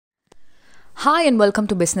Hi and welcome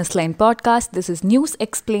to Business Line Podcast. This is News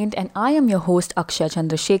Explained and I am your host Akshay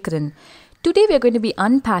Chandrasekharan. Today we are going to be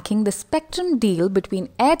unpacking the spectrum deal between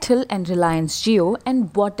Airtel and Reliance Jio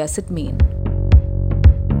and what does it mean.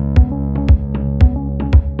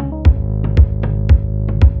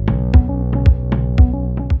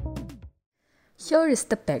 Here is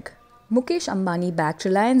the peg. Mukesh Ambani-backed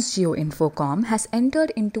Reliance Jio Infocomm has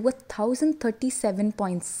entered into a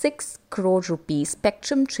 1,037.6 crore rupees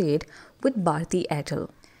spectrum trade with Bharti Airtel.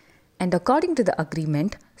 And according to the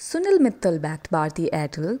agreement, Sunil Mittal-backed Bharti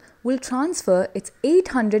Airtel will transfer its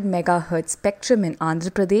 800 MHz spectrum in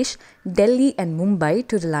Andhra Pradesh, Delhi and Mumbai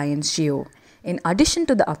to Reliance Jio. In addition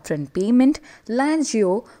to the upfront payment, Reliance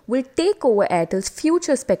Jio will take over Airtel's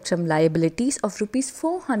future spectrum liabilities of Rs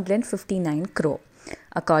 459 crore.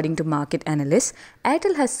 According to market analysts,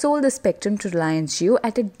 Airtel has sold the spectrum to Reliance Jio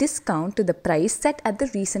at a discount to the price set at the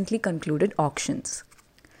recently concluded auctions.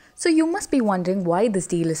 So you must be wondering why this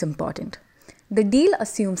deal is important. The deal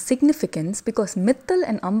assumes significance because Mittal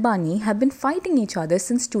and Ambani have been fighting each other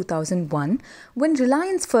since 2001 when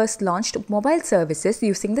Reliance first launched mobile services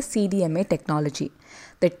using the CDMA technology.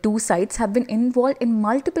 The two sides have been involved in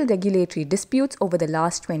multiple regulatory disputes over the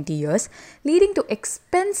last 20 years, leading to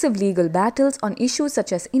expensive legal battles on issues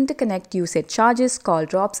such as interconnect usage charges, call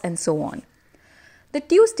drops, and so on. The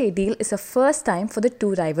Tuesday deal is a first time for the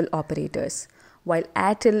two rival operators. While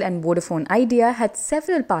Airtel and Vodafone Idea had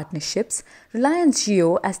several partnerships, Reliance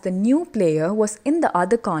Jio as the new player was in the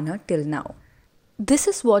other corner till now. This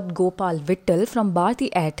is what Gopal Vittal from Bharti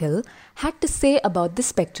Airtel had to say about the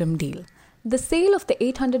spectrum deal. The sale of the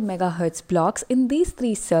 800 MHz blocks in these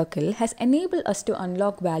three circles has enabled us to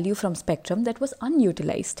unlock value from spectrum that was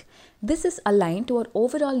unutilized. This is aligned to our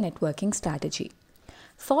overall networking strategy.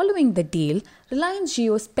 Following the deal, Reliance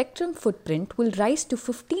Jio's spectrum footprint will rise to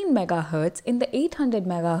 15 MHz in the 800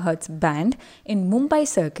 MHz band in Mumbai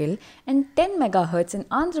circle and 10 MHz in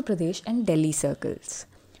Andhra Pradesh and Delhi circles.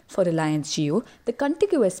 For Reliance Jio, the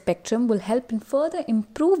contiguous spectrum will help in further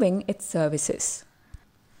improving its services.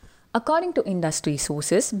 According to industry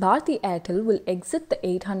sources, Bharti Airtel will exit the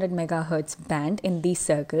 800 MHz band in these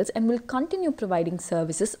circles and will continue providing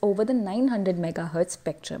services over the 900 MHz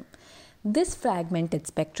spectrum. This fragmented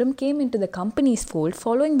spectrum came into the company's fold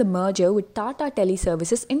following the merger with Tata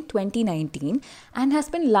Teleservices in 2019 and has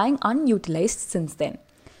been lying unutilized since then.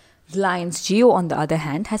 Reliance Jio, on the other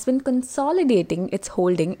hand, has been consolidating its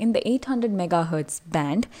holding in the 800 MHz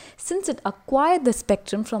band since it acquired the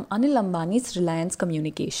spectrum from Anil Ambani's Reliance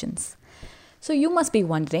Communications. So you must be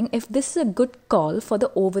wondering if this is a good call for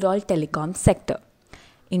the overall telecom sector.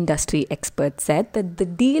 Industry experts said that the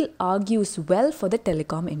deal argues well for the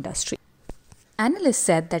telecom industry. Analysts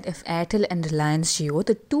said that if Airtel and Reliance Jio,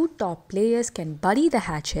 the two top players, can bury the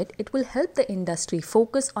hatchet, it will help the industry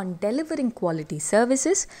focus on delivering quality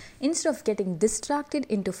services instead of getting distracted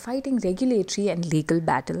into fighting regulatory and legal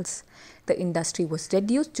battles. The industry was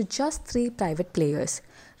reduced to just three private players,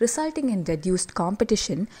 resulting in reduced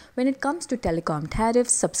competition when it comes to telecom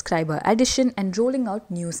tariffs, subscriber addition, and rolling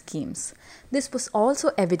out new schemes. This was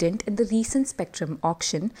also evident in the recent spectrum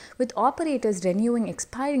auction, with operators renewing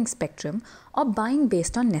expiring spectrum or buying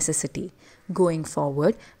based on necessity. Going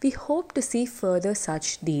forward, we hope to see further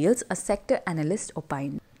such deals, a sector analyst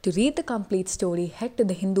opined. To read the complete story, head to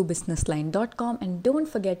thehindubusinessline.com and don't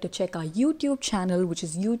forget to check our YouTube channel, which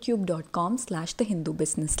is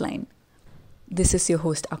youtube.com/thehindubusinessline. This is your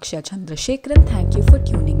host Akshay Chandrasekharan. Thank you for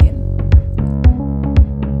tuning in.